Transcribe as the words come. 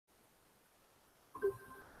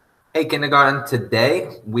Hey, kindergarten,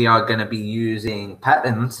 today we are going to be using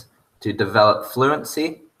patterns to develop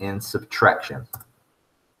fluency in subtraction.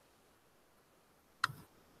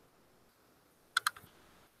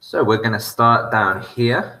 So we're going to start down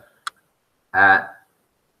here at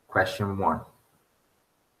question 1.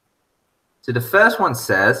 So the first one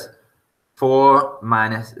says 4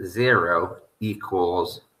 minus 0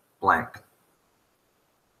 equals blank.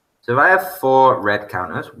 So if I have 4 red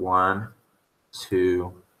counters, 1,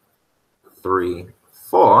 2, 3,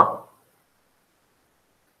 4,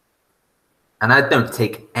 and I don't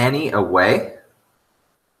take any away,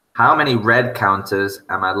 how many red counters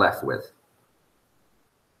am I left with?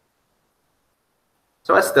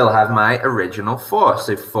 So I still have my original 4.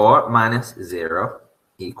 So 4 minus 0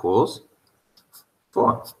 equals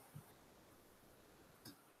 4.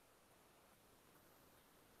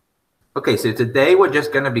 Okay, so today we're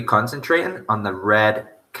just going to be concentrating on the red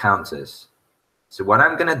counters. So what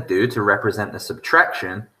I'm going to do to represent the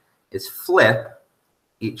subtraction is flip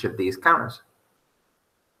each of these counters.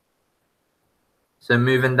 So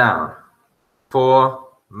moving down, 4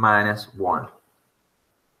 minus 1.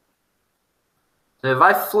 So if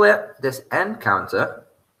I flip this end counter,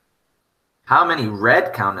 how many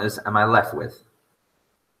red counters am I left with?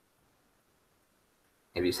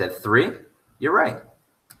 If you said 3, you're right.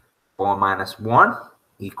 4 minus 1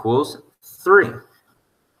 equals 3.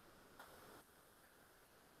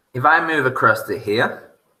 If I move across to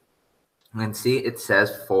here, you can see it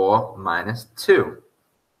says 4 minus 2.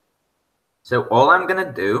 So all I'm going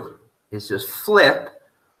to do is just flip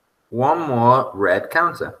one more red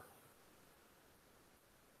counter.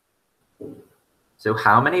 So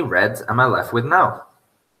how many reds am I left with now?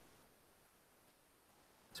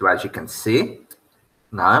 So as you can see,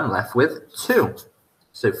 now I'm left with 2.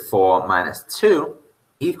 So 4 minus 2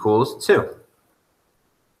 equals 2.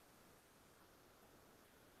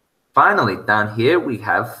 Finally, down here we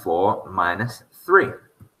have 4 minus 3.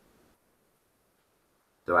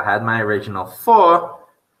 So I had my original 4,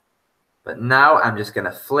 but now I'm just going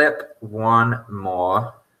to flip one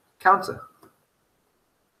more counter.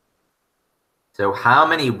 So how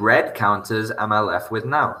many red counters am I left with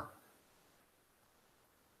now?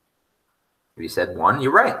 If you said 1,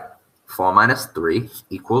 you're right. 4 minus 3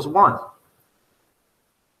 equals 1.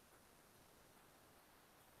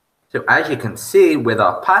 So as you can see with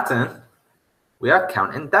our pattern, we are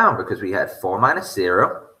counting down because we had 4 minus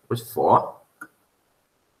 0 was 4.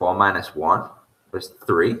 4 minus 1 was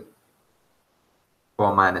 3.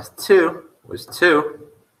 4 minus 2 was 2.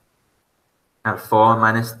 And 4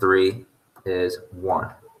 minus 3 is 1.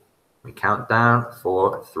 We count down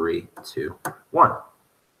 4, 3, 2, 1.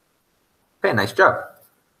 Okay, nice job.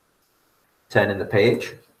 Turning the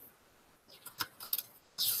page.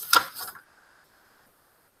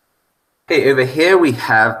 Okay, over here we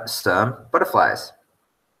have some butterflies.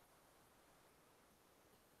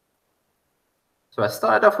 So I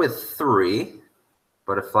started off with 3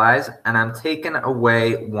 butterflies, and I'm taking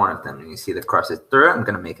away one of them. And you see the crosses through it. I'm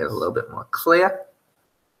going to make it a little bit more clear.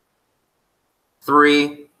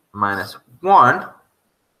 3 minus 1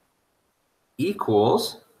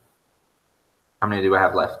 equals, how many do I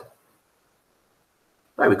have left?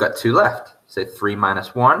 Right, we've got 2 left. So 3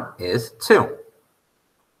 minus 1 is 2.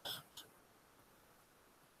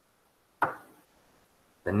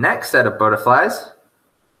 The next set of butterflies,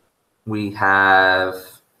 we have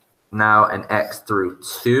now an X through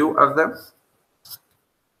 2 of them.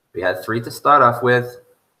 We had 3 to start off with.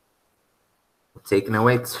 We're taking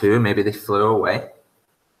away 2, maybe they flew away.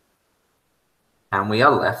 And we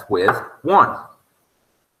are left with 1.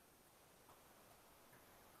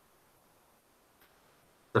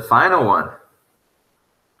 The final one,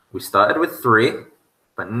 we started with 3,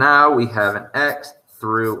 but now we have an X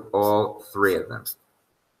through all 3 of them.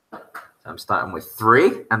 So I'm starting with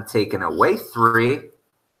 3, I'm taking away 3.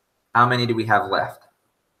 How many do we have left?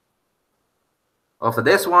 Well, for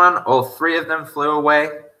this one, all 3 of them flew away,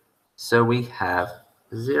 so we have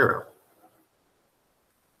 0.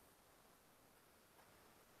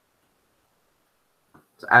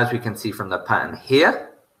 So as we can see from the pattern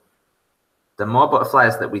here, the more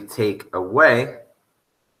butterflies that we take away,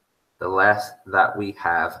 the less that we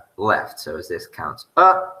have left. So as this counts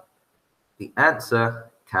up, the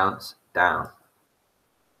answer counts down.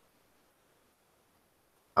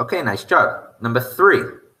 Okay, nice job. Number 3.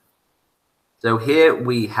 So here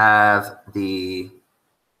we have the,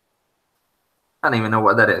 I don't even know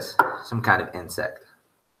what that is, some kind of insect.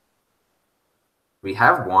 We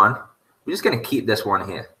have 1. We're just going to keep this one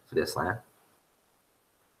here for this line.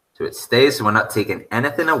 So it stays, so we're not taking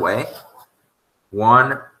anything away.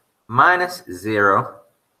 1 minus 0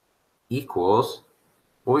 equals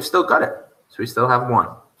Well, we've still got it. So we still have 1.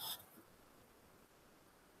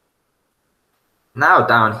 Now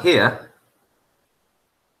down here,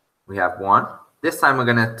 we have 1. This time we're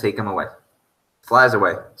going to take them away. Flies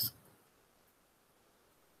away.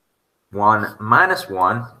 1 minus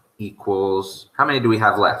 1 equals, how many do we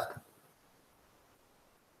have left?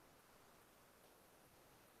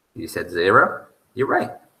 You said 0? You're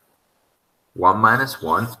right. 1 minus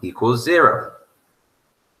 1 equals 0.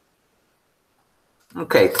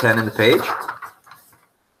 Okay, turning the page.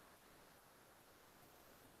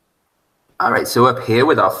 All right, so up here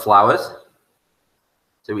with our flowers,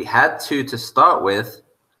 so we had 2 to start with,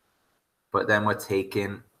 but then we're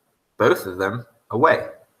taking both of them away.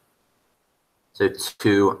 So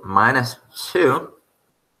 2 minus 2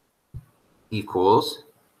 equals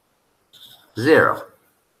 0.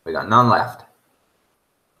 We got none left.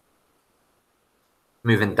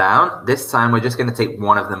 Moving down, this time we're just going to take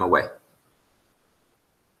one of them away.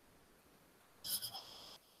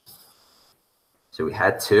 So we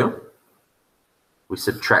had 2. We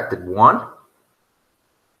subtracted 1.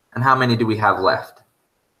 And how many do we have left?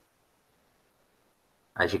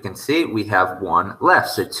 As you can see, we have 1 left.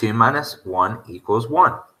 So 2 minus 1 equals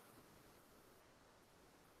 1.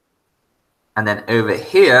 And then over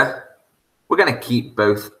here, we're going to keep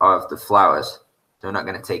both of the flowers. So we're not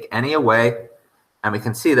going to take any away. And we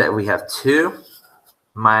can see that we have 2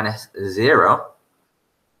 minus 0.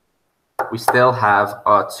 We still have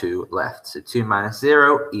our 2 left. So 2 minus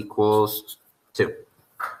 0 equals 2.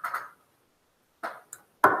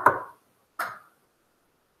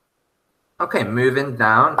 Okay, moving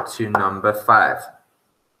down to number 5.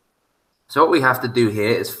 So what we have to do here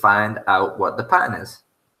is find out what the pattern is,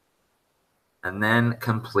 and then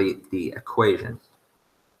complete the equation.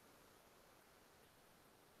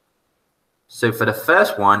 So for the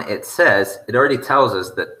first one, it already tells us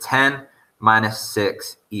that 10 minus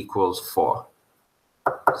 6 equals 4.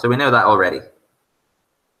 So we know that already.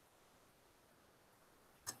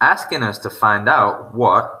 It's asking us to find out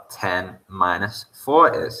what 10 minus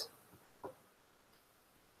 4 is.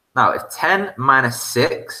 Now, if 10 minus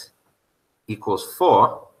 6 equals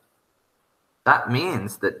 4, that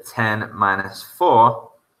means that 10 minus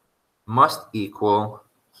 4 must equal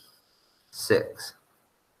 6.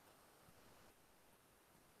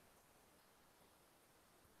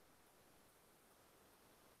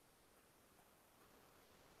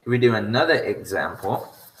 If we do another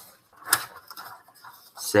example,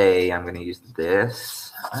 say I'm going to use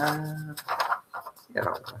this.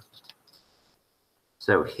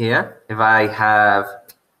 So here, if I have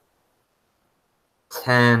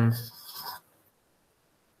 10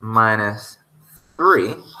 minus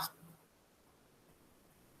 3,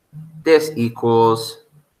 this equals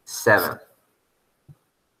 7.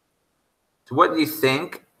 So what do you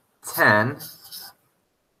think 10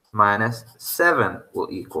 minus 7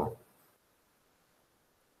 will equal?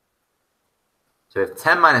 So if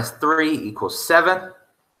 10 minus 3 equals 7,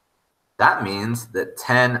 that means that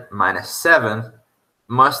 10 minus 7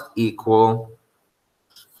 must equal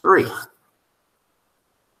 3.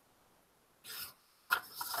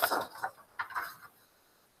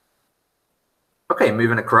 Okay,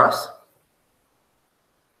 moving across.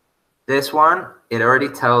 This one, it already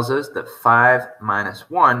tells us that 5 minus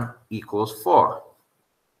 1 equals 4.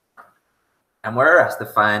 And we're asked to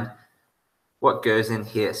find what goes in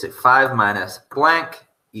here. So 5 minus blank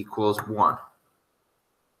equals 1.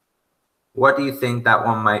 What do you think that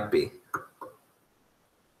one might be?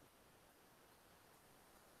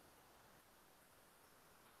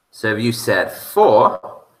 So if you said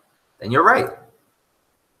 4, then you're right.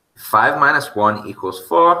 5 minus 1 equals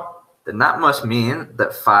 4, then that must mean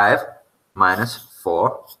that 5 minus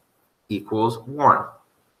 4 equals 1.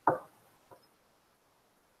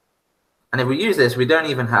 And if we use this, we don't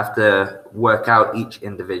even have to work out each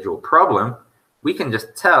individual problem. We can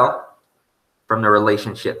just tell from the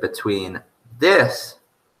relationship between this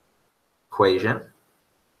equation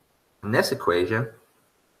and this equation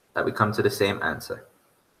that we come to the same answer.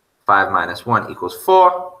 5 minus 1 equals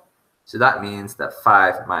 4. So that means that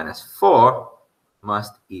 5 minus 4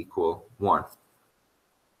 must equal 1.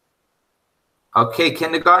 Okay,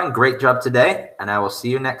 kindergarten, great job today, and I will see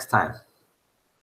you next time.